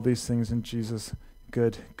These things in Jesus'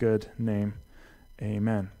 good name.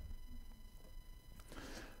 Amen.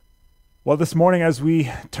 Well, this morning, as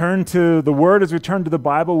we turn to the Word, as we turn to the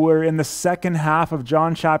Bible, we're in the second half of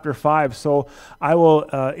John chapter 5. So I will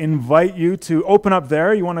invite you to open up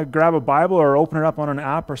there. You want to grab a Bible or open it up on an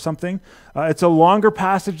app or something. It's a longer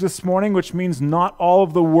passage this morning, which means not all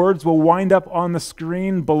of the words will wind up on the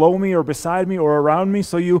screen below me or beside me or around me.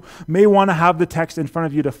 So you may want to have the text in front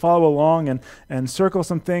of you to follow along and circle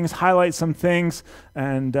some things, highlight some things,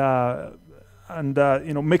 and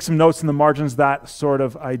make some notes in the margins, that sort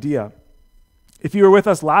of idea. If you were with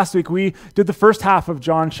us last week, we did the first half of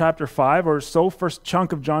John chapter 5, or so, first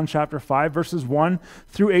chunk of John chapter 5, verses 1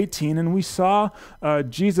 through 18, and we saw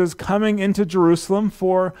Jesus coming into Jerusalem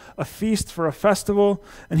for a feast, for a festival,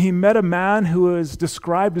 and he met a man who is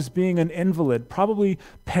described as being an invalid, probably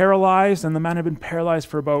paralyzed, and the man had been paralyzed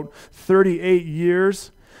for about 38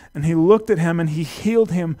 years, and he looked at him and he healed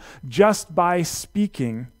him just by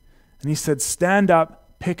speaking, and he said, "Stand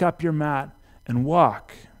up, pick up your mat, and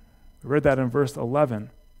walk." We read that in verse 11.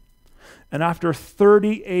 And after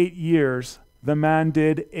 38 years, the man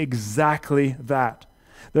did exactly that.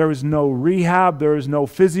 There was no rehab, there was no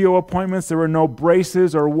physio appointments, there were no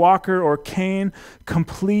braces or walker or cane.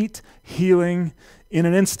 Complete healing in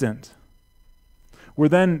an instant. We're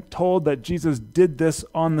then told that Jesus did this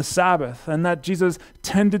on the Sabbath, and that Jesus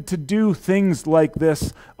tended to do things like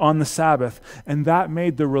this on the Sabbath, and that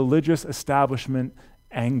made the religious establishment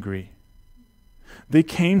angry. They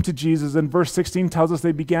came to Jesus, and verse 16 tells us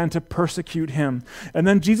they began to persecute him. And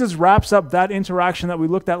then Jesus wraps up that interaction that we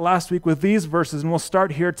looked at last week with these verses, and we'll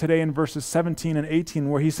start here today in verses 17 and 18,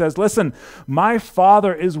 where he says, "Listen, my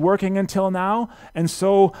Father is working until now, and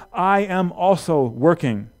so I am also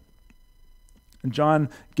working." And John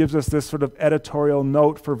gives us this sort of editorial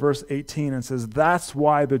note for verse 18 and says, that's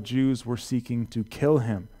why the Jews were seeking to kill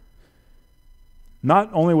him. Not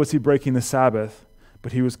only was he breaking the Sabbath,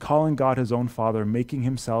 but he was calling God his own Father, making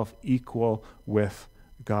himself equal with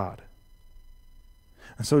God.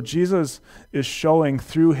 And so Jesus is showing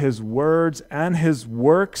through his words and his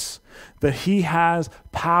works that he has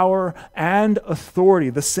power and authority,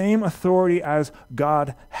 the same authority as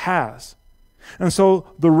God has. And so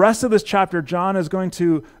the rest of this chapter, John is going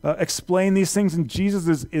to explain these things, and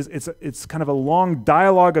Jesus it's kind of a long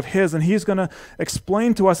dialogue of his, and he's going to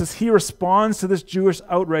explain to us as he responds to this Jewish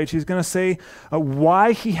outrage. He's going to say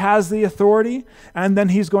why he has the authority, and then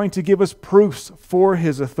he's going to give us proofs for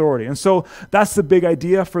his authority. And so that's the big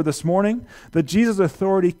idea for this morning, that Jesus'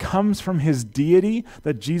 authority comes from his deity,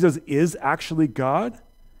 that Jesus is actually God,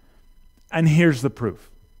 and here's the proof.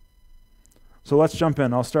 So let's jump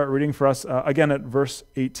in. I'll start reading for us again at verse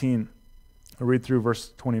 18. I'll read through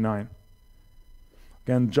verse 29.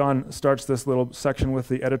 Again, John starts this little section with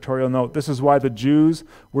the editorial note. This is why the Jews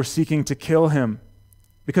were seeking to kill him.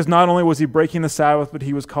 Because not only was he breaking the Sabbath, but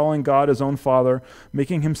he was calling God his own Father,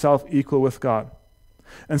 making himself equal with God.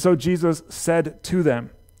 And so Jesus said to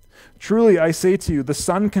them, "Truly I say to you, the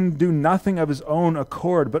Son can do nothing of his own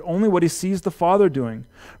accord, but only what he sees the Father doing.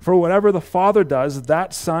 For whatever the Father does,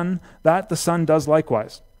 that the Son does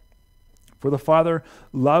likewise. For the Father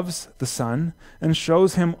loves the Son and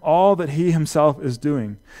shows him all that he himself is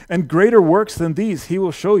doing. And greater works than these he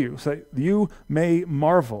will show you, so that you may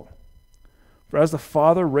marvel. For as the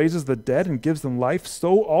Father raises the dead and gives them life,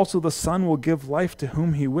 so also the Son will give life to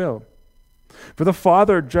whom he will. For the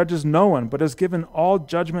Father judges no one, but has given all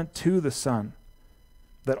judgment to the Son,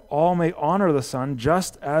 that all may honor the Son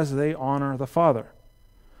just as they honor the Father.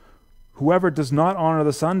 Whoever does not honor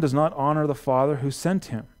the Son does not honor the Father who sent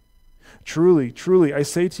him. Truly, truly, I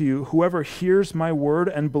say to you, whoever hears my word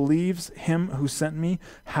and believes him who sent me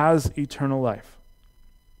has eternal life.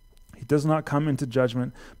 He does not come into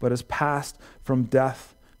judgment, but has passed from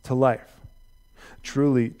death to life.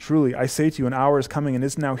 Truly, truly, I say to you, an hour is coming and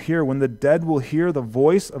is now here when the dead will hear the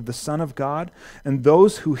voice of the Son of God, and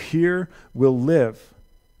those who hear will live.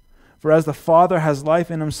 For as the Father has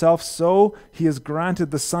life in himself, so he has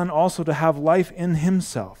granted the Son also to have life in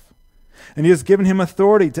himself. And he has given him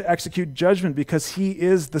authority to execute judgment because he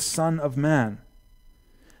is the Son of Man.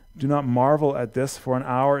 Do not marvel at this, for an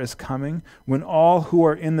hour is coming when all who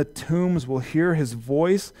are in the tombs will hear his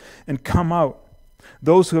voice and come out.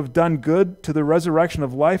 Those who have done good to the resurrection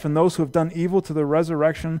of life, and those who have done evil to the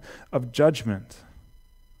resurrection of judgment."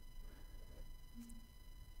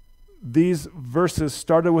 These verses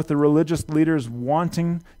started with the religious leaders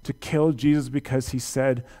wanting to kill Jesus because he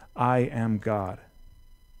said, "I am God."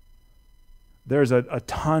 There's a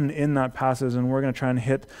ton in that passage, and we're going to try and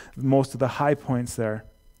hit most of the high points there.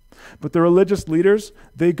 But the religious leaders,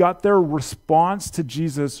 they got their response to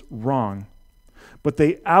Jesus wrong. but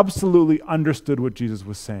they absolutely understood what Jesus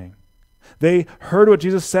was saying. They heard what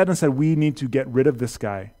Jesus said and said, we need to get rid of this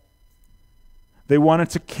guy. They wanted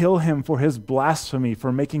to kill him for his blasphemy,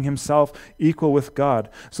 for making himself equal with God.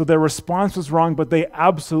 So their response was wrong, but they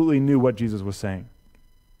absolutely knew what Jesus was saying.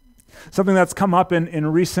 Something that's come up in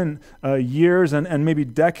recent years and maybe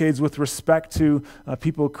decades with respect to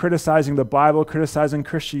people criticizing the Bible, criticizing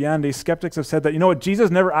Christianity. Skeptics have said that, Jesus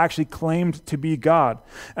never actually claimed to be God.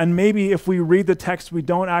 And maybe if we read the text, we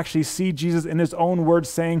don't actually see Jesus in his own words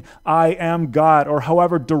saying, I am God, or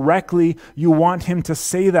however directly you want him to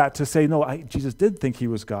say that, to say, no, Jesus did think he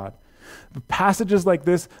was God. But passages like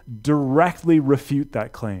this directly refute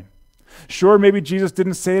that claim. Sure, maybe Jesus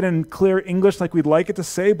didn't say it in clear English like we'd like it to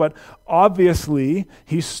say, but obviously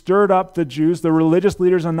he stirred up the Jews, the religious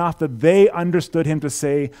leaders, enough that they understood him to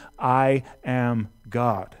say, I am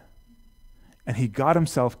God. And he got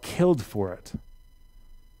himself killed for it.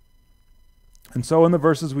 And so in the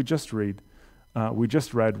verses we just read,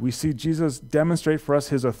 we see Jesus demonstrate for us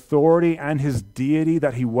his authority and his deity,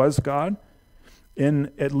 that he was God,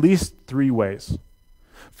 in at least three ways.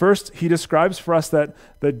 First, he describes for us that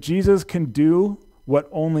Jesus can do what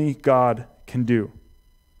only God can do.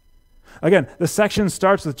 Again, the section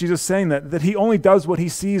starts with Jesus saying that he only does what he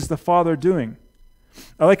sees the Father doing.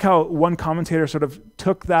 I like how one commentator sort of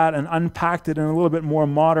took that and unpacked it in a little bit more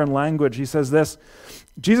modern language. He says this: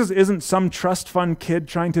 Jesus isn't some trust fund kid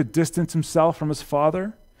trying to distance himself from his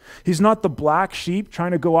Father. He's not the black sheep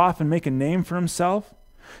trying to go off and make a name for himself.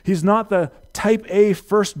 He's not the type A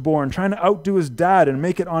firstborn trying to outdo his dad and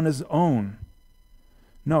make it on his own.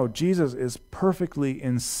 No, Jesus is perfectly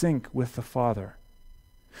in sync with the Father.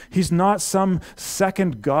 He's not some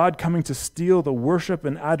second God coming to steal the worship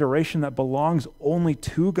and adoration that belongs only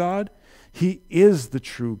to God. He is the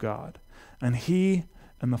true God, and he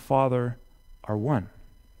and the Father are one.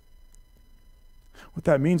 What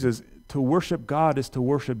that means is to worship God is to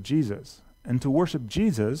worship Jesus, and to worship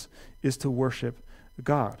Jesus is to worship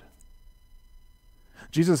God.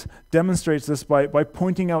 Jesus demonstrates this by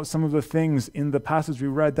pointing out some of the things in the passage we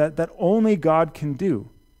read that only God can do.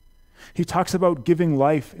 He talks about giving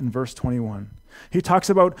life in verse 21. He talks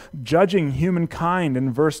about judging humankind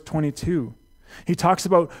in verse 22. He talks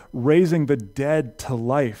about raising the dead to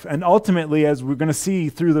life. And ultimately, as we're going to see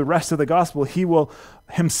through the rest of the gospel, he will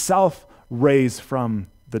himself raise from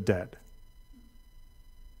the dead.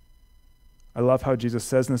 I love how Jesus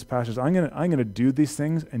says in this passage, I'm going to do these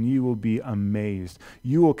things and you will be amazed.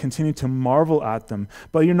 You will continue to marvel at them.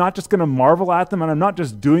 But you're not just going to marvel at them, and I'm not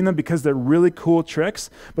just doing them because they're really cool tricks,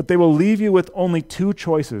 but they will leave you with only two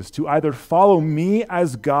choices: to either follow me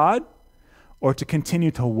as God or to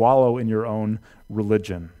continue to wallow in your own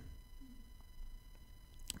religion.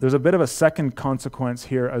 There's a bit of a second consequence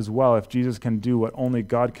here as well if Jesus can do what only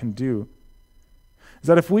God can do. Is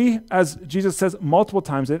that if we, as Jesus says multiple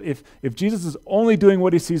times, if Jesus is only doing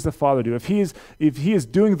what he sees the Father do, if he is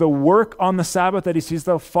doing the work on the Sabbath that he sees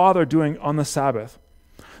the Father doing on the Sabbath,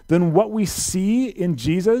 then what we see in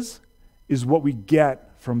Jesus is what we get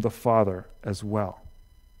from the Father as well.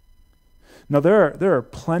 Now, there are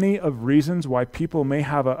plenty of reasons why people may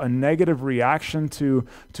have a negative reaction to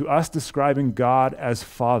us describing God as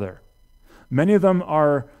Father. Many of them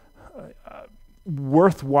are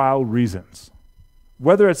worthwhile reasons.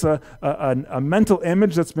 Whether it's a mental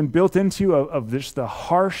image that's been built into you of just the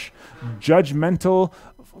harsh, judgmental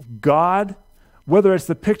God, whether it's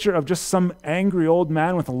the picture of just some angry old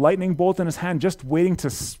man with a lightning bolt in his hand just waiting to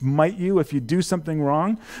smite you if you do something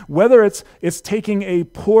wrong, whether it's taking a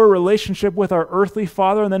poor relationship with our earthly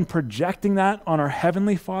father and then projecting that on our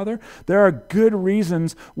heavenly Father, there are good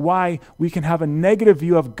reasons why we can have a negative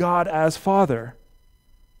view of God as Father.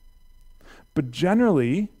 But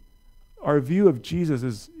generally, our view of Jesus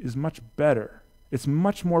is much better. It's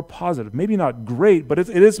much more positive. Maybe not great, but it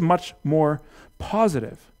is much more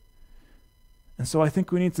positive. And so I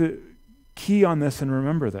think we need to key on this and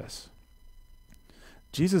remember this.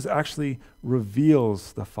 Jesus actually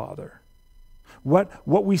reveals the Father. What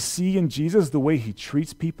we see in Jesus, the way he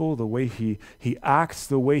treats people, the way he acts,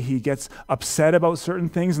 the way he gets upset about certain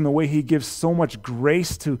things, and the way he gives so much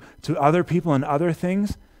grace to other people and other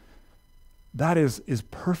things, that is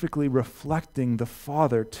perfectly reflecting the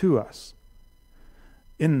Father to us.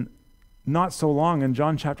 In not so long, in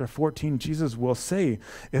John chapter 14, Jesus will say,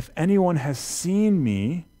 if anyone has seen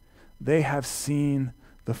me, they have seen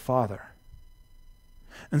the Father.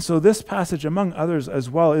 And so this passage, among others as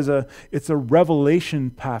well, it's a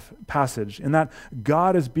revelation passage in that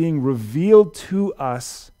God is being revealed to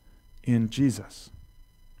us in Jesus.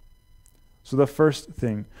 So the first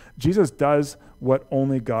thing, Jesus does what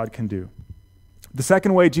only God can do. The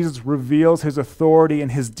second way Jesus reveals his authority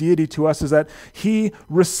and his deity to us is that he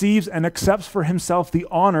receives and accepts for himself the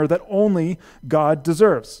honor that only God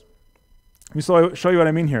deserves. Let me show you what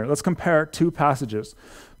I mean here. Let's compare two passages.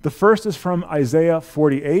 The first is from Isaiah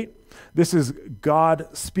 48. This is God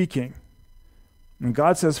speaking. And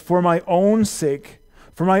God says, for my own sake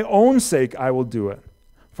I will do it.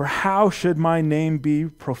 For how should my name be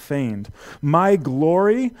profaned? My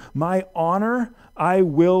glory, my honor, I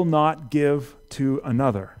will not give to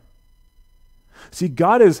another. See,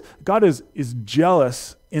 God is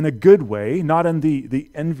jealous in a good way, not in the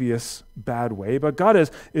envious bad way, but God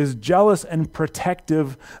is jealous and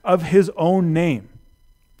protective of his own name.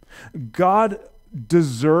 God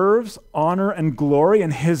deserves honor and glory,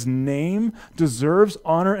 and his name deserves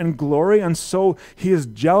honor and glory, and so he is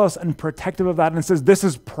jealous and protective of that and says, this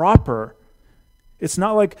is proper. It's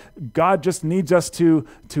not like God just needs us to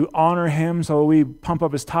honor him, so we pump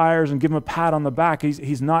up his tires and give him a pat on the back.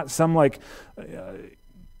 He's not some like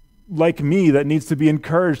me that needs to be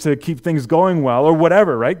encouraged to keep things going well or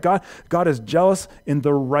whatever, right? God is jealous in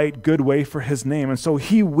the right, good way for his name. And so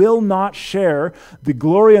he will not share the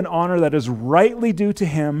glory and honor that is rightly due to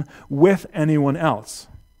him with anyone else.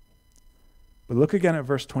 But look again at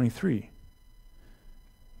verse 23.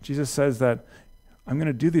 Jesus says that I'm going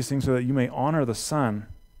to do these things so that you may honor the Son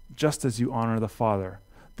just as you honor the Father.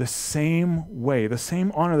 The same way, the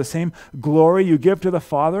same honor, the same glory you give to the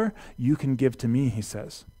Father, you can give to me, he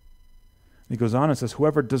says. He goes on and says,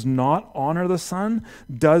 whoever does not honor the Son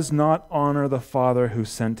does not honor the Father who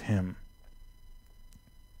sent him.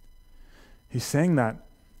 He's saying that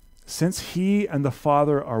since he and the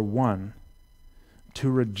Father are one, to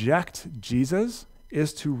reject Jesus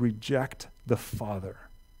is to reject the Father.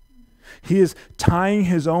 He is tying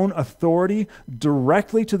his own authority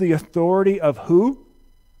directly to the authority of who?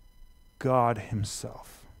 God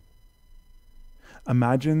himself.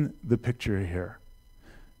 Imagine the picture here.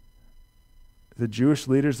 The Jewish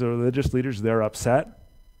leaders, the religious leaders, they're upset.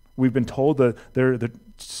 We've been told that they're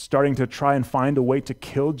starting to try and find a way to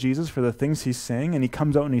kill Jesus for the things he's saying, and he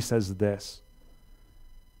comes out and he says this.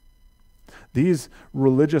 These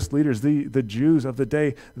religious leaders, the Jews of the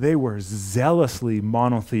day, they were zealously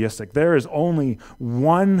monotheistic. There is only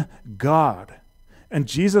one God. And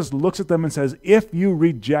Jesus looks at them and says, if you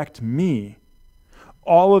reject me,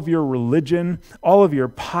 all of your religion, all of your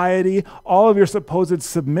piety, all of your supposed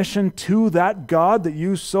submission to that God that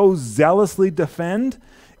you so zealously defend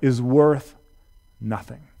is worth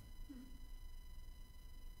nothing.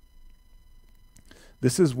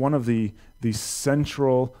 This is one of the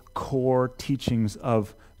central core teachings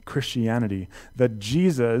of Christianity, that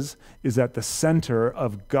Jesus is at the center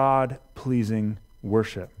of God-pleasing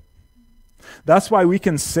worship. That's why we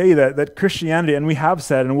can say that Christianity, and we have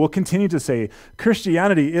said and will continue to say,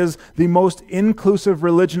 Christianity is the most inclusive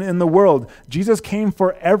religion in the world. Jesus came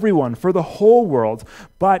for everyone, for the whole world.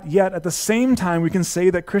 But yet at the same time, we can say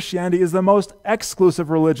that Christianity is the most exclusive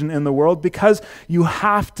religion in the world because you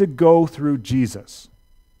have to go through Jesus.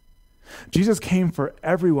 Jesus came for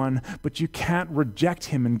everyone, but you can't reject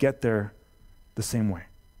him and get there the same way.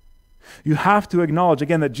 You have to acknowledge,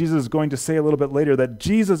 again, that Jesus is going to say a little bit later that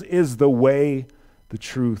Jesus is the way, the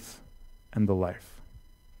truth, and the life.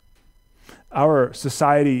 Our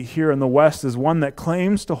society here in the West is one that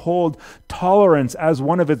claims to hold tolerance as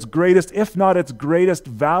one of its greatest, if not its greatest,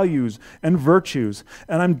 values and virtues.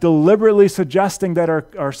 And I'm deliberately suggesting that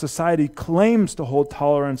our society claims to hold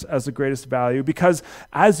tolerance as the greatest value because,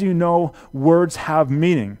 as you know, words have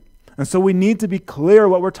meaning. And so we need to be clear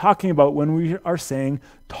what we're talking about when we are saying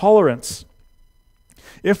tolerance.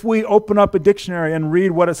 If we open up a dictionary and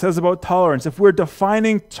read what it says about tolerance, if we're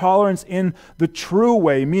defining tolerance in the true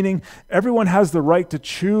way, meaning everyone has the right to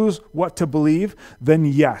choose what to believe, then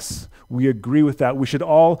yes, we agree with that. We should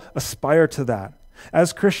all aspire to that.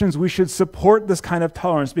 As Christians, we should support this kind of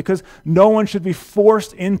tolerance because no one should be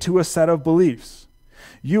forced into a set of beliefs.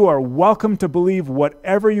 You are welcome to believe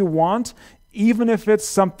whatever you want, even if it's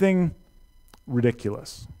something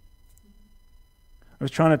ridiculous. I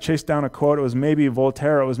was trying to chase down a quote. It was maybe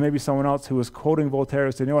Voltaire. It was maybe someone else who was quoting Voltaire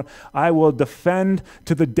who said, you know what? I will defend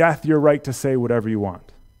to the death your right to say whatever you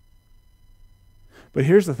want. But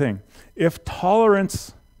here's the thing. If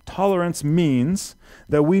tolerance means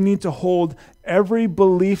that we need to hold every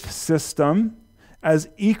belief system as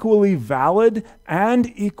equally valid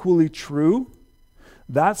and equally true,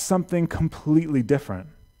 that's something completely different.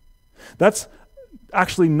 That's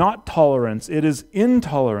actually not tolerance, it is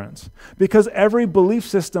intolerance. Because every belief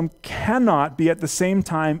system cannot be at the same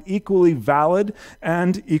time equally valid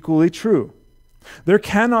and equally true. There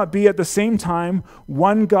cannot be at the same time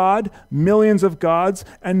one God, millions of gods,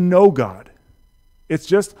 and no God. It's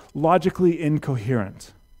just logically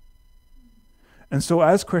incoherent. And so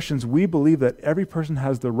as Christians, we believe that every person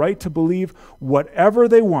has the right to believe whatever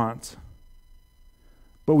they want,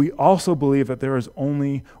 but we also believe that there is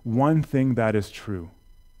only one thing that is true,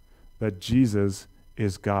 that Jesus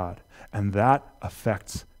is God, and that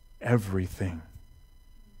affects everything.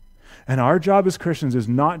 And our job as Christians is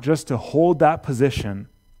not just to hold that position,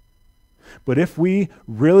 but if we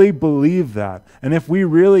really believe that, and if we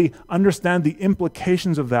really understand the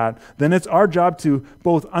implications of that, then it's our job to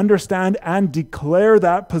both understand and declare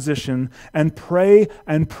that position and pray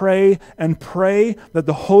and pray and pray that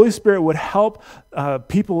the Holy Spirit would help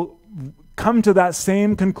people come to that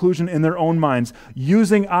same conclusion in their own minds,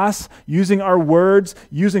 using us, using our words,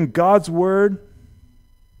 using God's word.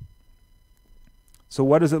 So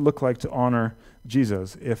what does it look like to honor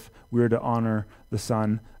Jesus if we are to honor the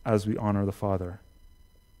Son as we honor the Father?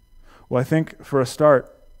 Well, I think for a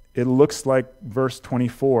start, it looks like verse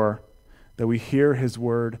 24, that we hear his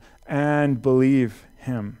word and believe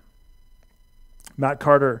him. Matt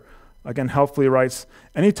Carter, again, helpfully writes,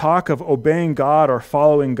 any talk of obeying God or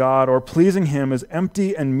following God or pleasing him is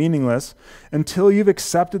empty and meaningless until you've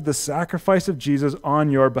accepted the sacrifice of Jesus on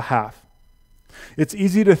your behalf. It's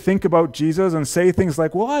easy to think about Jesus and say things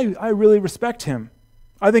like, well, I really respect him.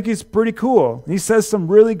 I think he's pretty cool. He says some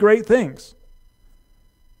really great things.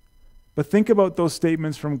 But think about those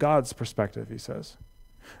statements from God's perspective, he says.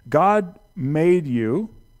 God made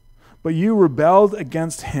you, but you rebelled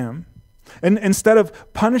against him. And instead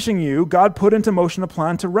of punishing you, God put into motion a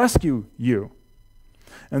plan to rescue you.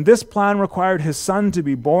 And this plan required his Son to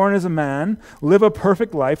be born as a man, live a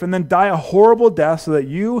perfect life, and then die a horrible death so that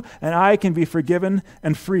you and I can be forgiven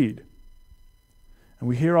and freed. And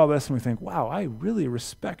we hear all this and we think, wow, I really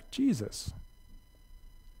respect Jesus.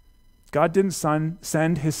 God didn't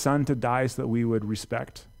send his Son to die so that we would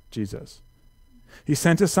respect Jesus. He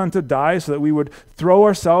sent his Son to die so that we would throw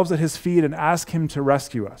ourselves at his feet and ask him to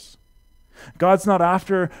rescue us. God's not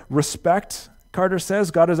after respect, Carter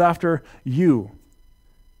says. God is after you.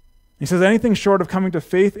 He says anything short of coming to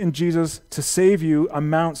faith in Jesus to save you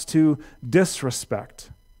amounts to disrespect.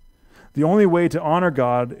 The only way to honor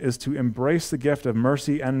God is to embrace the gift of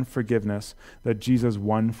mercy and forgiveness that Jesus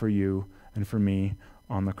won for you and for me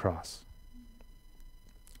on the cross.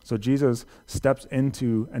 So Jesus steps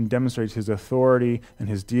into and demonstrates his authority and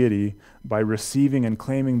his deity by receiving and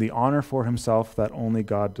claiming the honor for himself that only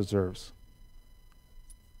God deserves.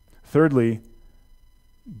 Thirdly,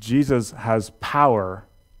 Jesus has power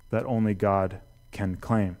that only God can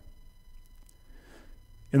claim.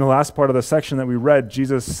 In the last part of the section that we read,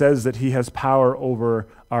 Jesus says that he has power over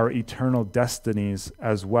our eternal destinies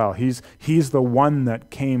as well. He's the one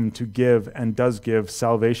that came to give and does give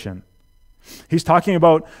salvation. He's talking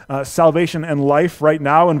about salvation and life right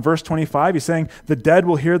now in verse 25. He's saying the dead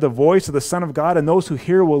will hear the voice of the Son of God and those who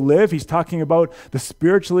hear will live. He's talking about the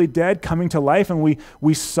spiritually dead coming to life. And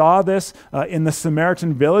we saw this in the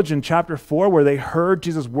Samaritan village in chapter 4 where they heard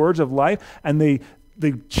Jesus' words of life and they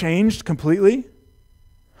changed completely.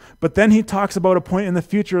 But then he talks about a point in the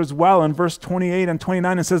future as well in verse 28 and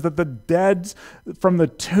 29 and says that the dead from the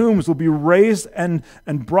tombs will be raised and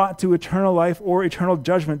brought to eternal life or eternal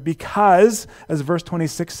judgment because, as verse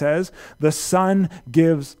 26 says, the Son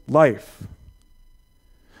gives life.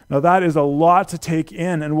 Now that is a lot to take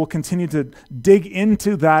in, and we'll continue to dig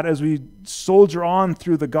into that as we soldier on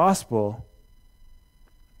through the gospel.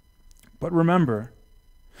 But remember,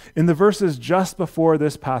 in the verses just before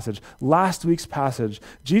this passage, last week's passage,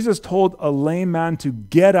 Jesus told a lame man to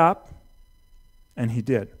get up, and he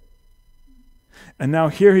did. And now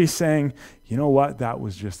here he's saying, you know what? That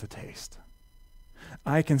was just a taste.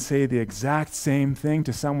 I can say the exact same thing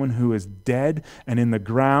to someone who is dead and in the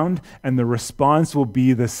ground, and the response will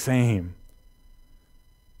be the same.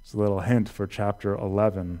 It's a little hint for chapter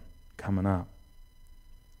 11 coming up.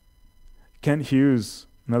 Kent Hughes,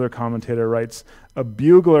 another commentator, writes, a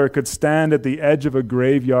bugler could stand at the edge of a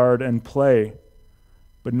graveyard and play,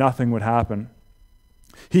 but nothing would happen.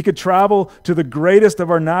 He could travel to the greatest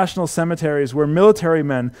of our national cemeteries where military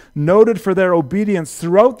men, noted for their obedience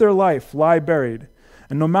throughout their life, lie buried.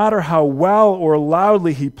 And no matter how well or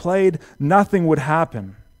loudly he played, nothing would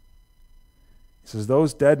happen. He says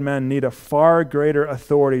those dead men need a far greater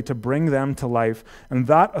authority to bring them to life, and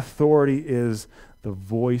that authority is the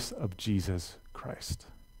voice of Jesus Christ.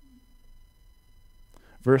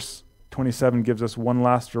 Verse 27 gives us one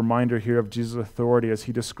last reminder here of Jesus' authority as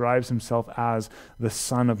he describes himself as the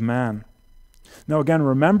Son of Man. Now again,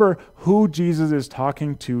 remember who Jesus is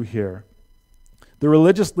talking to here. The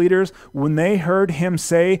religious leaders, when they heard him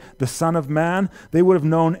say the Son of Man, they would have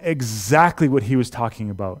known exactly what he was talking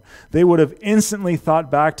about. They would have instantly thought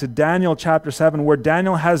back to Daniel chapter 7, where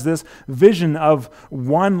Daniel has this vision of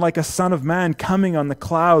one like a son of man coming on the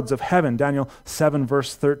clouds of heaven. Daniel 7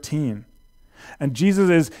 verse 13. And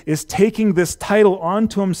Jesus is taking this title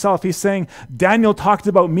onto himself. He's saying, Daniel talked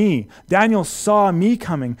about me. Daniel saw me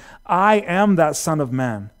coming. I am that Son of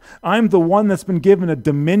Man. I'm the one that's been given a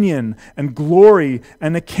dominion and glory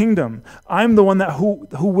and a kingdom. I'm the one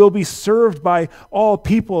who will be served by all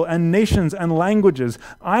people and nations and languages.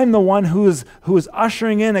 I'm the one who is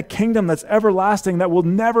ushering in a kingdom that's everlasting, that will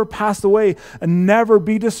never pass away and never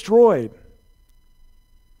be destroyed.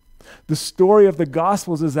 The story of the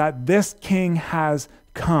Gospels is that this king has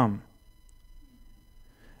come.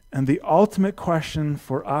 And the ultimate question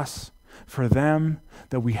for us, for them,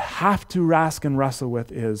 that we have to ask and wrestle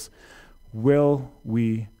with is, will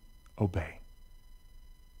we obey?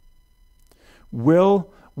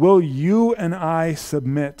 Will you and I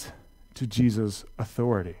submit to Jesus'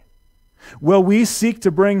 authority? Will we seek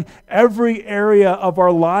to bring every area of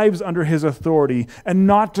our lives under his authority and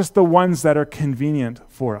not just the ones that are convenient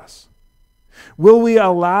for us? Will we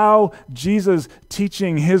allow Jesus'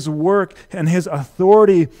 teaching, his work, and his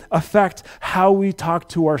authority affect how we talk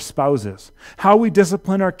to our spouses, how we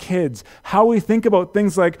discipline our kids, how we think about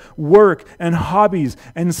things like work and hobbies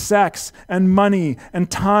and sex and money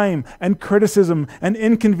and time and criticism and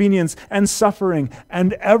inconvenience and suffering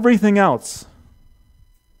and everything else?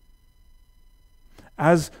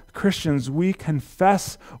 As Christians, we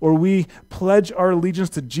confess or we pledge our allegiance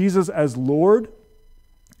to Jesus as Lord.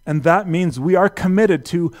 And that means we are committed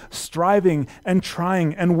to striving and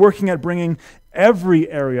trying and working at bringing every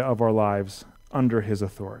area of our lives under his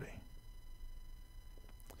authority.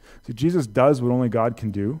 See, Jesus does what only God can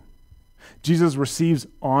do. Jesus receives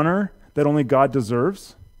honor that only God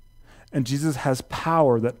deserves. And Jesus has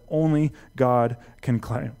power that only God can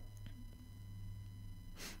claim.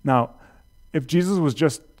 Now, if Jesus was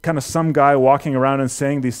just kind of some guy walking around and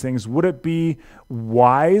saying these things, would it be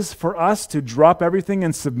wise for us to drop everything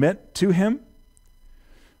and submit to him?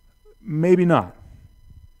 Maybe not.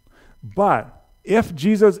 But if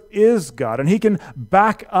Jesus is God and he can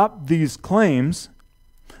back up these claims,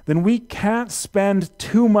 then we can't spend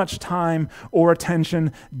too much time or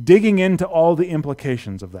attention digging into all the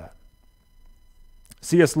implications of that.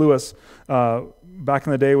 C.S. Lewis, back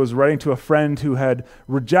in the day, was writing to a friend who had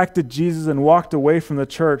rejected Jesus and walked away from the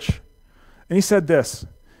church. And he said this: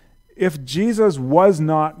 if Jesus was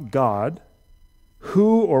not God,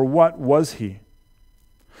 who or what was he?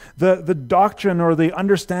 The doctrine or the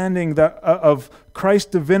understanding of Christ's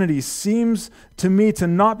divinity seems to me to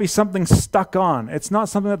not be something stuck on. It's not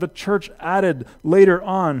something that the church added later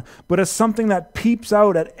on, but it's something that peeps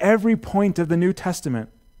out at every point of the New Testament.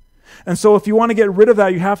 And so if you want to get rid of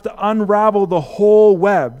that, you have to unravel the whole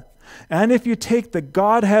web. And if you take the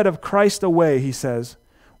Godhead of Christ away, he says,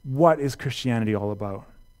 what is Christianity all about?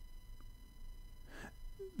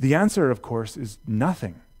 The answer, of course, is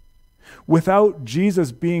nothing. Without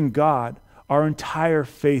Jesus being God, our entire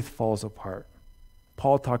faith falls apart.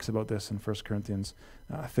 Paul talks about this in 1 Corinthians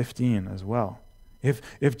 15 as well.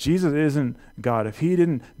 If Jesus isn't God, if he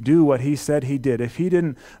didn't do what he said he did, if he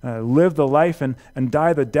didn't live the life and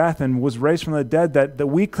die the death and was raised from the dead that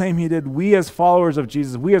we claim he did, we as followers of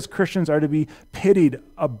Jesus, we as Christians are to be pitied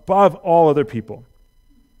above all other people.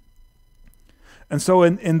 And so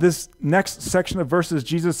in this next section of verses,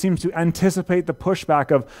 Jesus seems to anticipate the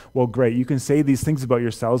pushback of, well, great, you can say these things about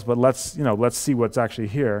yourselves, but let's see what's actually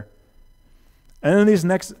here. And in these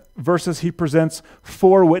next verses, he presents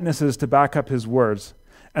 4 witnesses to back up his words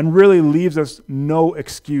and really leaves us no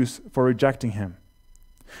excuse for rejecting him.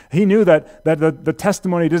 He knew that the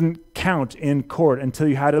testimony doesn't count in court until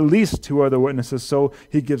you had at least 2 other witnesses, so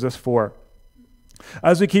he gives us 4.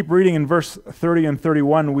 As we keep reading in verse 30 and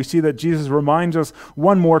 31, we see that Jesus reminds us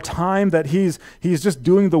one more time that he's just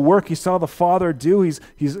doing the work he saw the Father do. He's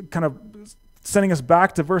kind of sending us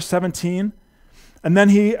back to verse 17. And then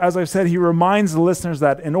he, as I've said, he reminds the listeners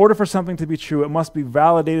that in order for something to be true, it must be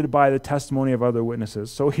validated by the testimony of other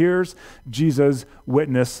witnesses. So here's Jesus'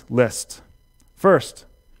 witness list. First,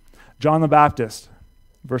 John the Baptist,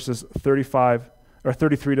 verses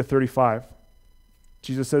 33 to 35.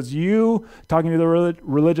 Jesus says, you, talking to the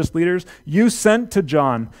religious leaders, you sent to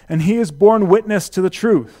John, and he has borne witness to the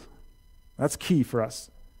truth. That's key for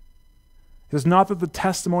us. It's not that the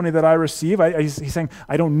testimony that I receive, he's saying,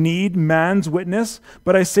 I don't need man's witness,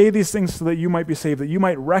 but I say these things so that you might be saved, that you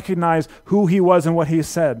might recognize who he was and what he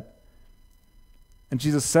said. And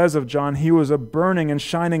Jesus says of John, he was a burning and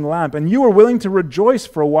shining lamp, and you were willing to rejoice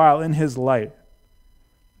for a while in his light.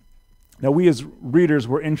 Now, we as readers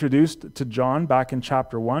were introduced to John back in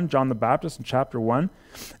chapter 1, John the Baptist in chapter 1.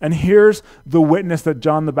 And here's the witness that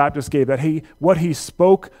John the Baptist gave, what he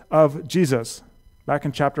spoke of Jesus. Back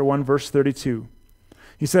in chapter 1, verse 32.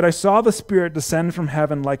 He said, I saw the Spirit descend from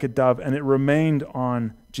heaven like a dove, and it remained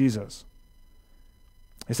on Jesus.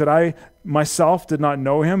 He said, I myself did not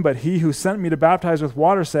know him, but he who sent me to baptize with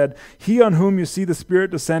water said, he on whom you see the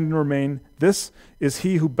Spirit descend and remain, this is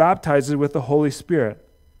he who baptizes with the Holy Spirit.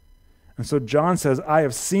 And so John says, I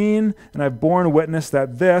have seen and I've borne witness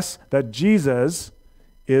that Jesus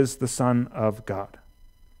is the Son of God.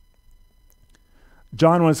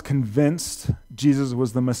 John was convinced Jesus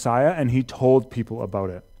was the Messiah, and he told people about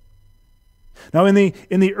it. Now, in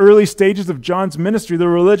the early stages of John's ministry, the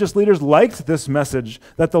religious leaders liked this message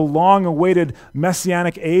that the long-awaited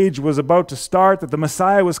messianic age was about to start, that the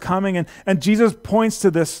Messiah was coming, and Jesus points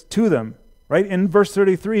to this to them. Right? In verse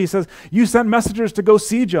 33, he says, you sent messengers to go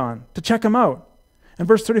see John, to check him out. In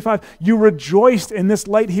verse 35, you rejoiced in this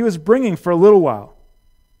light he was bringing for a little while.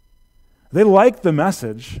 They liked the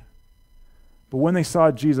message, but when they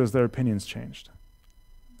saw Jesus, their opinions changed.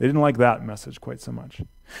 They didn't like that message quite so much.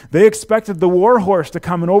 They expected the war horse to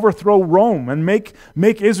come and overthrow Rome and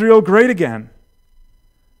make Israel great again.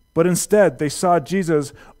 But instead, they saw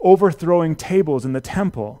Jesus overthrowing tables in the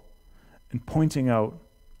temple and pointing out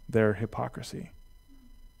their hypocrisy.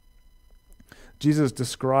 Jesus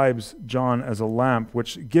describes John as a lamp,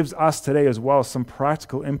 which gives us today as well some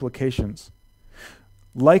practical implications.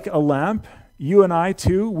 Like a lamp, you and I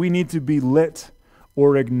too, we need to be lit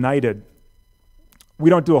or ignited. We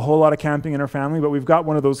don't do a whole lot of camping in our family, but we've got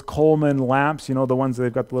one of those Coleman lamps, the ones that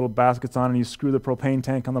they've got the little baskets on, and you screw the propane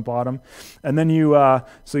tank on the bottom. And then you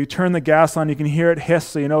turn the gas on, you can hear it hiss,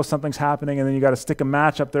 so you know something's happening, and then you got to stick a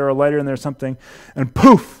match up there or a lighter, and there's something, and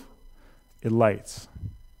poof, it lights.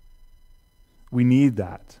 We need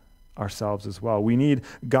that ourselves as well. We need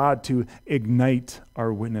God to ignite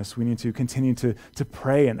our witness. We need to continue to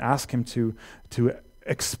pray and ask him to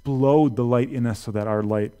explode the light in us so that our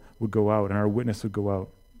light would go out and our witness would go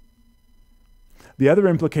out. The other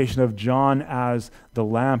implication of John as the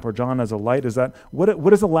lamp or John as a light is that what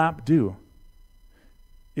does a lamp do?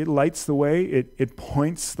 It lights the way, it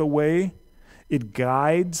points the way, it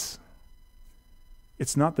guides.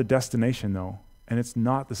 It's not the destination though, and it's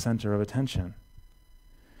not the center of attention.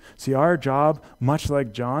 See, our job, much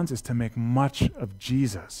like John's, is to make much of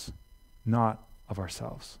Jesus, not of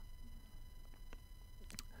ourselves.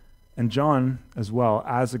 And John, as well,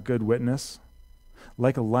 as a good witness,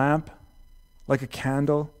 like a lamp, like a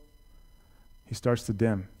candle, he starts to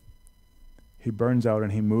dim. He burns out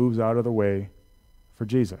and he moves out of the way for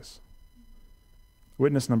Jesus.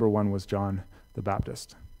 Witness number 1 was John the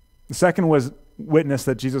Baptist. The second witness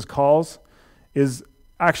that Jesus calls is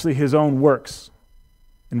actually his own works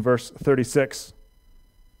in verse 36.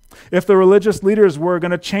 If the religious leaders were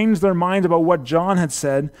going to change their minds about what John had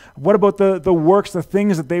said, what about the works, the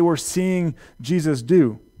things that they were seeing Jesus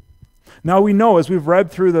do? Now we know, as we've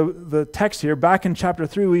read through the text here, back in chapter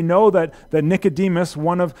 3, we know that Nicodemus,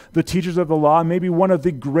 one of the teachers of the law, maybe one of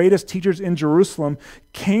the greatest teachers in Jerusalem,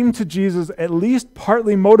 came to Jesus at least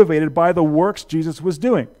partly motivated by the works Jesus was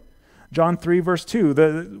doing. John 3, verse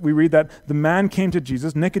 2, we read that the man came to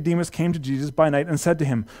Jesus, Nicodemus came to Jesus by night and said to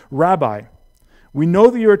him, Rabbi, we know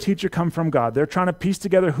that you're a teacher come from God. They're trying to piece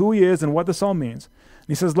together who he is and what this all means. And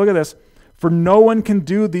he says, look at this. For no one can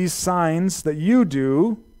do these signs that you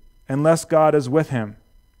do unless God is with him.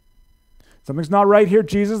 Something's not right here,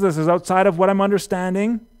 Jesus. This is outside of what I'm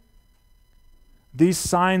understanding. These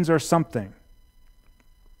signs are something.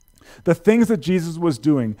 The things that Jesus was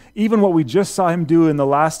doing, even what we just saw him do in the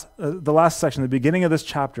last section, the beginning of this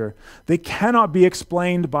chapter, they cannot be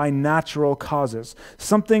explained by natural causes.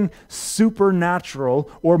 Something supernatural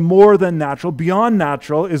or more than natural, beyond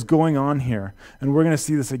natural, is going on here. And we're going to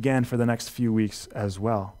see this again for the next few weeks as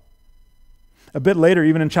well. A bit later,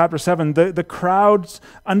 even in chapter 7, the crowds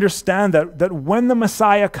understand that when the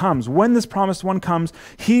Messiah comes, when this promised one comes,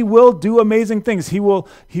 he will do amazing things. He will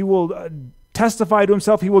testify to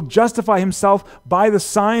himself. He will justify himself by the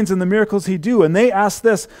signs and the miracles he do. And they ask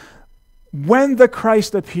this, when the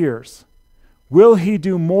Christ appears, will he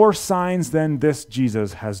do more signs than this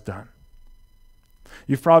Jesus has done?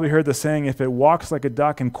 You've probably heard the saying, if it walks like a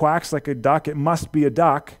duck and quacks like a duck, it must be a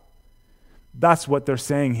duck. That's what they're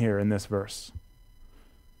saying here in this verse,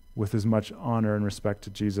 with as much honor and respect to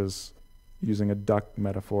Jesus, using a duck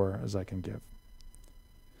metaphor as I can give.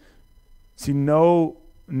 See, no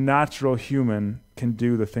natural human can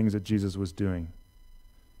do the things that Jesus was doing.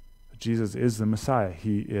 Jesus is the Messiah.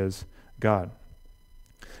 He is God.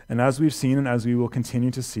 And as we've seen and as we will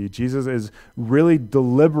continue to see, Jesus is really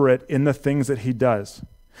deliberate in the things that he does.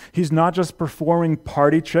 He's not just performing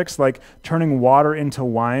party tricks like turning water into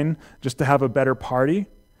wine just to have a better party,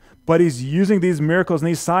 but he's using these miracles and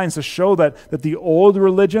these signs to show that the old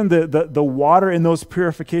religion, the water in those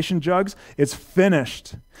purification jugs, it's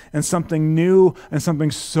finished. And something new and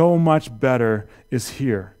something so much better is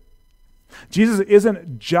here. Jesus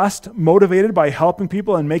isn't just motivated by helping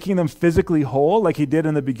people and making them physically whole like he did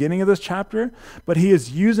in the beginning of this chapter, but he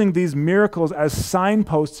is using these miracles as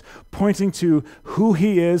signposts pointing to who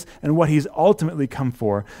he is and what he's ultimately come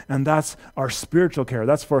for. And that's our spiritual care.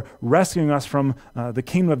 That's for rescuing us from the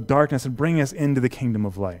kingdom of darkness and bringing us into the kingdom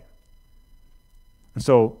of light. And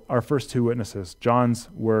so our first two witnesses, John's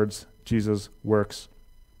words, Jesus' works.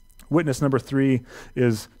 Witness number 3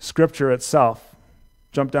 is Scripture itself.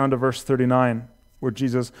 Jump down to verse 39, where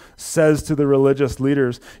Jesus says to the religious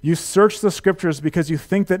leaders, "You search the Scriptures because you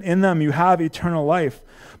think that in them you have eternal life,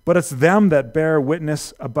 but it's them that bear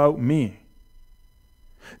witness about me."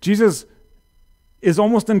 Jesus is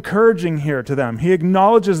almost encouraging here to them. He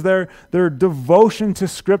acknowledges their devotion to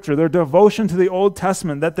Scripture, their devotion to the Old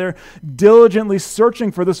Testament, that they're diligently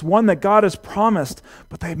searching for this one that God has promised,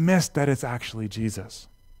 but they missed that it's actually Jesus.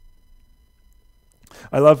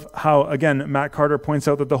 I love how, again, Matt Carter points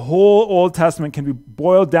out that the whole Old Testament can be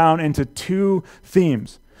boiled down into 2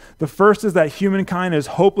 themes. The first is that humankind is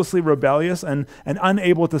hopelessly rebellious and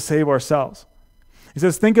unable to save ourselves. He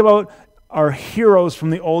says, think about our heroes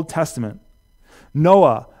from the Old Testament.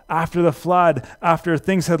 Noah, after the flood, after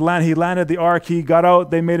things had landed, he landed the ark, he got out,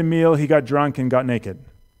 they made a meal, he got drunk and got naked.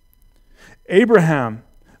 Abraham,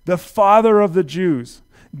 the father of the Jews,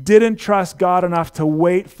 didn't trust God enough to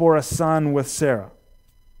wait for a son with Sarah.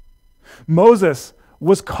 Moses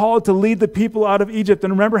was called to lead the people out of Egypt.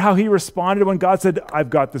 And remember how he responded when God said, "I've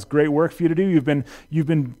got this great work for you to do. You've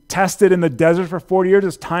been tested in the desert for 40 years.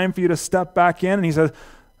 It's time for you to step back in." And he says,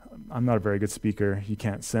 "I'm not a very good speaker. You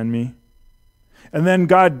can't send me." And then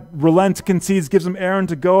God relents, concedes, gives them Aaron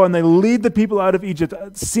to go, and they lead the people out of Egypt,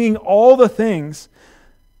 seeing all the things.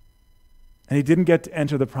 And he didn't get to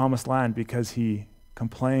enter the promised land because he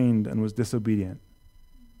complained and was disobedient.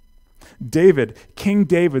 David, King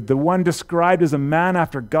David, the one described as a man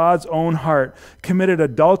after God's own heart, committed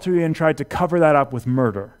adultery and tried to cover that up with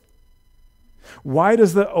murder. Why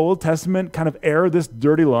does the Old Testament kind of air this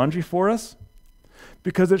dirty laundry for us?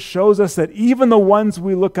 Because it shows us that even the ones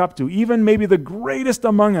we look up to, even maybe the greatest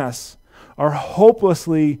among us, are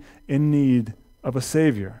hopelessly in need of a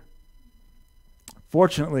Savior.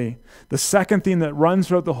 Fortunately, the second theme that runs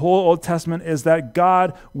throughout the whole Old Testament is that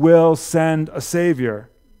God will send a Savior.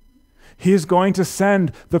 He is going to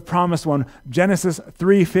send the promised one. Genesis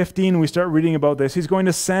 3:15, we start reading about this. He's going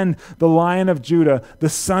to send the Lion of Judah, the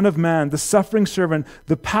Son of Man, the suffering servant,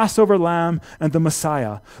 the Passover lamb, and the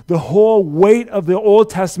Messiah. The whole weight of the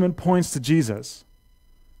Old Testament points to Jesus.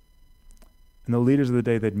 And the leaders of the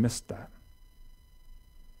day, they'd missed that.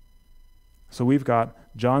 So we've got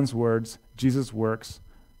John's words, Jesus' works,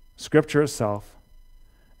 Scripture itself,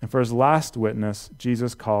 and for his last witness,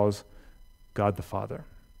 Jesus calls God the Father.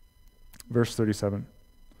 Verse 37,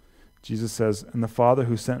 Jesus says, "And the Father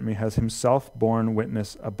who sent me has himself borne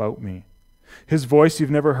witness about me. His voice you've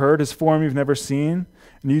never heard, his form you've never seen,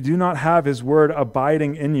 and you do not have his word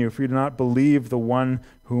abiding in you, for you do not believe the one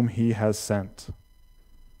whom he has sent."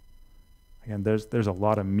 Again, there's a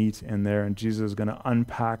lot of meat in there, and Jesus is going to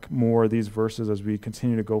unpack more of these verses as we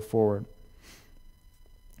continue to go forward.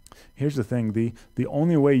 Here's the thing, the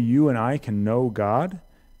only way you and I can know God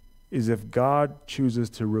is if God chooses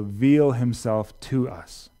to reveal himself to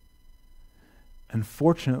us. And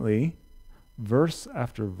fortunately, verse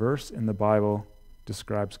after verse in the Bible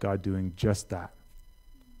describes God doing just that.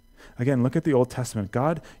 Again, look at the Old Testament.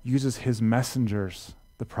 God uses his messengers,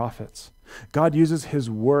 the prophets. God uses his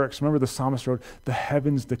works. Remember the psalmist wrote, "The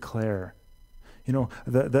heavens declare." You know,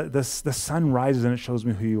 the sun rises and it shows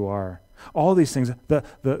me who you are. All these things,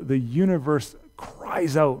 the universe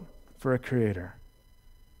cries out for a creator.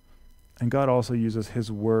 And God also uses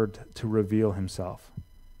his word to reveal himself.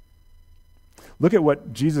 Look at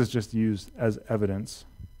what Jesus just used as evidence.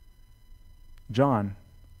 John,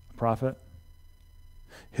 a prophet,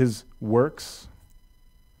 his works,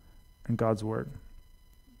 and God's word.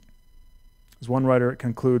 As one writer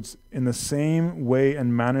concludes, in the same way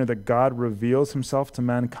and manner that God reveals himself to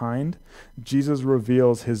mankind, Jesus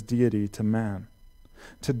reveals his deity to man.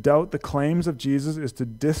 To doubt the claims of Jesus is to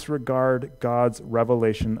disregard God's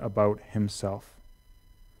revelation about himself.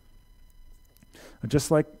 Just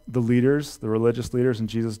like the leaders, the religious leaders in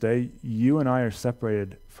Jesus' day, you and I are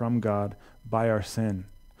separated from God by our sin,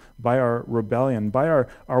 by our rebellion, by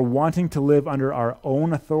our wanting to live under our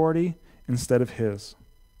own authority instead of his.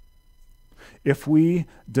 If we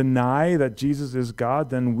deny that Jesus is God,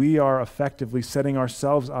 then we are effectively setting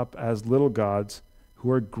ourselves up as little gods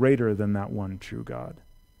who are greater than that one true God.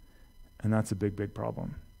 And that's a big, big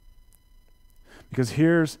problem. Because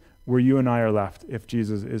here's where you and I are left if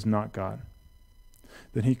Jesus is not God.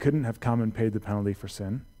 Then he couldn't have come and paid the penalty for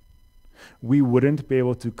sin. We wouldn't be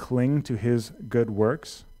able to cling to his good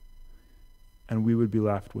works, and we would be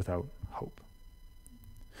left without hope.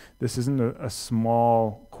 This isn't a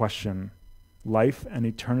small question. Life and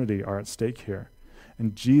eternity are at stake here.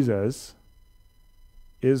 And Jesus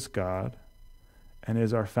is God and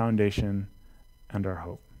is our foundation and our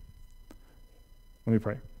hope. Let me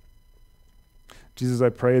pray. Jesus, I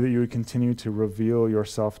pray that you would continue to reveal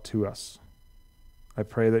yourself to us. I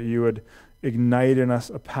pray that you would ignite in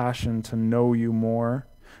us a passion to know you more,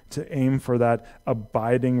 to aim for that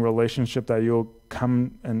abiding relationship that you'll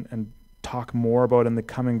come and talk more about in the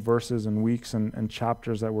coming verses and weeks and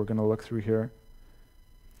chapters that we're going to look through here.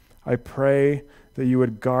 I pray that you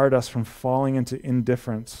would guard us from falling into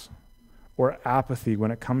indifference or apathy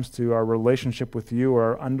when it comes to our relationship with you or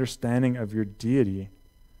our understanding of your deity.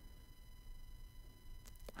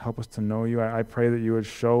 Help us to know you. I pray that you would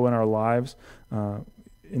show in our lives,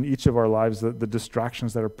 in each of our lives, the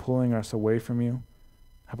distractions that are pulling us away from you.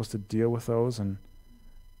 Help us to deal with those and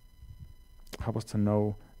help us to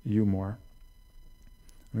know you more.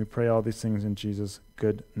 And we pray all these things in Jesus'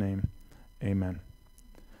 good name. Amen.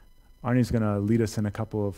 Arnie's going to lead us in a couple of